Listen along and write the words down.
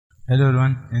Hello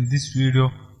everyone, in this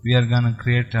video we are gonna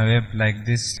create a web like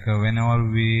this. Whenever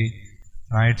we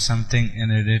write something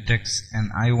in edit text and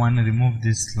I want to remove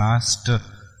this last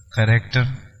character,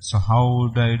 so how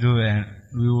would I do it?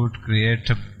 We would create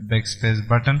a backspace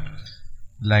button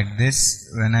like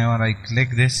this. Whenever I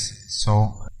click this,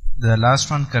 so the last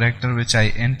one character which I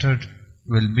entered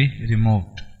will be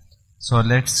removed. So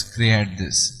let's create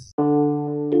this.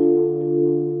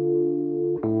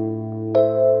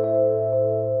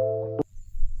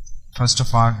 First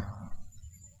of all,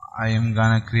 I am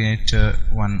gonna create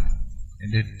one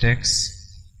edit text.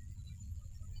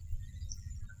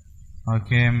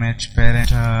 Okay, match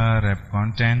parent, rep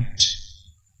content,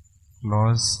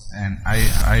 close, and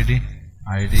id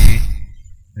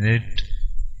edit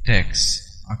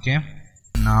text. Okay,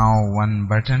 now one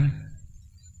button,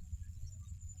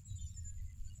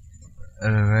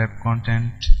 rep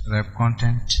content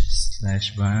 /button,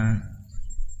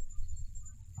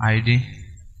 id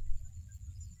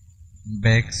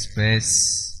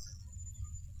backspace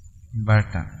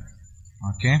button.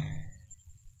 Okay,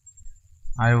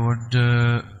 I would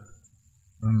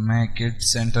make it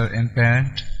center and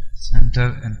parent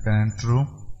true,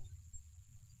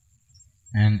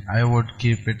 and I would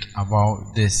keep it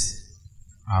above this,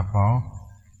 above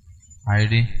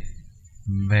id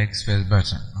backspace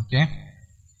button. Okay,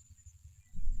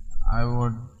 I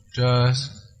would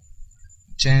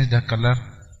change the color,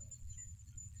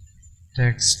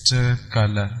 text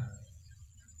color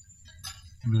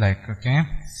black. Okay,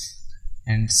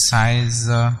 and size,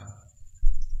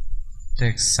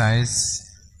 text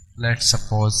size, let's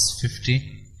suppose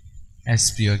 50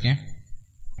 sp. Okay,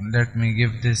 let me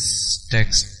give this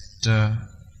text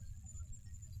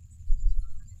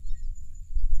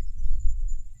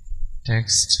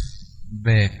text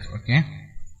back. Okay,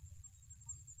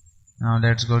 now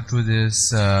let's go to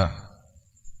this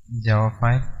Java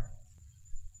file.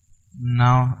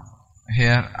 Now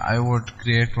here I would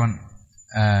create one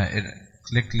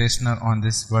click listener on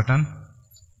this button.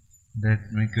 Let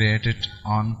me create it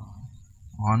on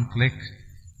click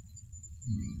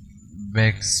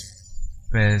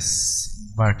backspace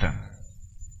button.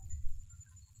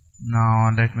 Now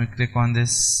let me click on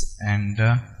this and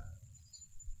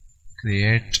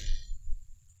create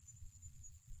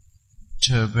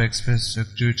backspace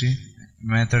activity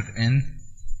method in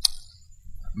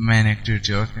main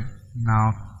activity. Okay,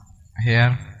 now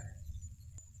here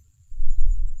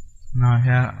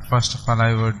first of all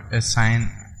I would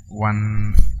assign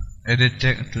one edit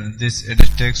text to this edit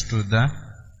text to the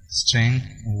string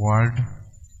word,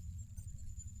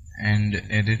 and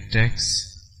edit text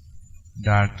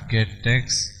dot get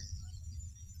text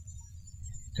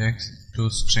to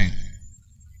string.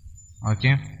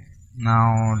 Okay,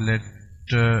 now let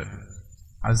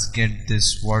us get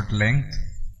this word length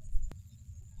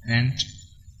and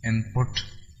input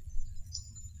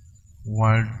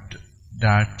word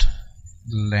dot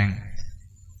length.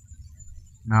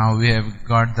 Now we have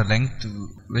got the length,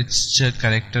 which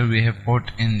character we have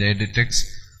put in the edit text,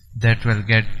 that will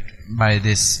get by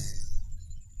this.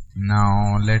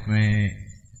 Now let me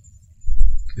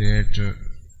create a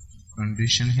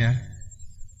condition here.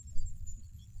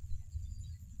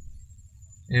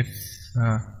 If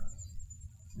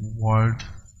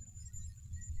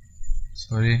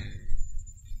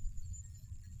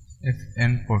if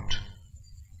input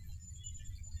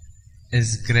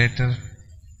is greater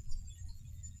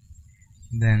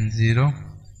than 0,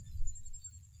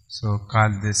 so call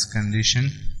this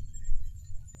condition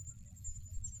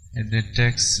edit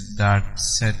text dot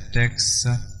set text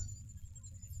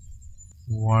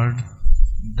word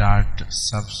dot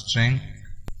substring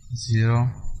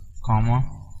 0,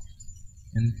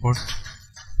 input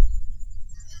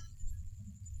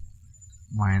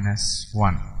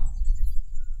 -1.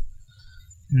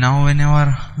 Now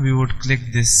whenever we would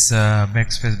click this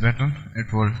backspace button,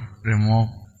 it will remove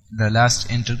the last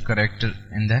entered character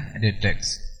in the edit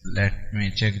text. Let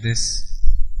me check this.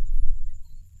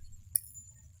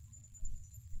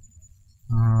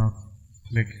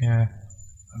 Click here,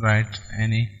 write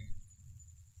any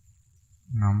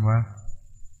number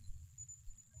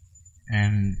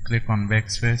and click on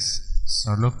backspace.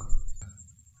 So look,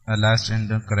 the last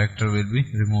entered character will be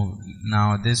removed.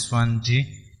 Now this one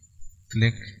G,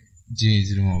 click G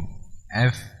is removed,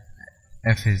 F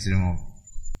is removed.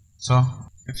 So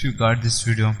if you got this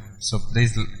video, so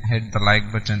please hit the like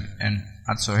button and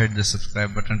also hit the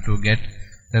subscribe button to get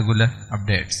regular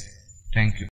updates. Thank you.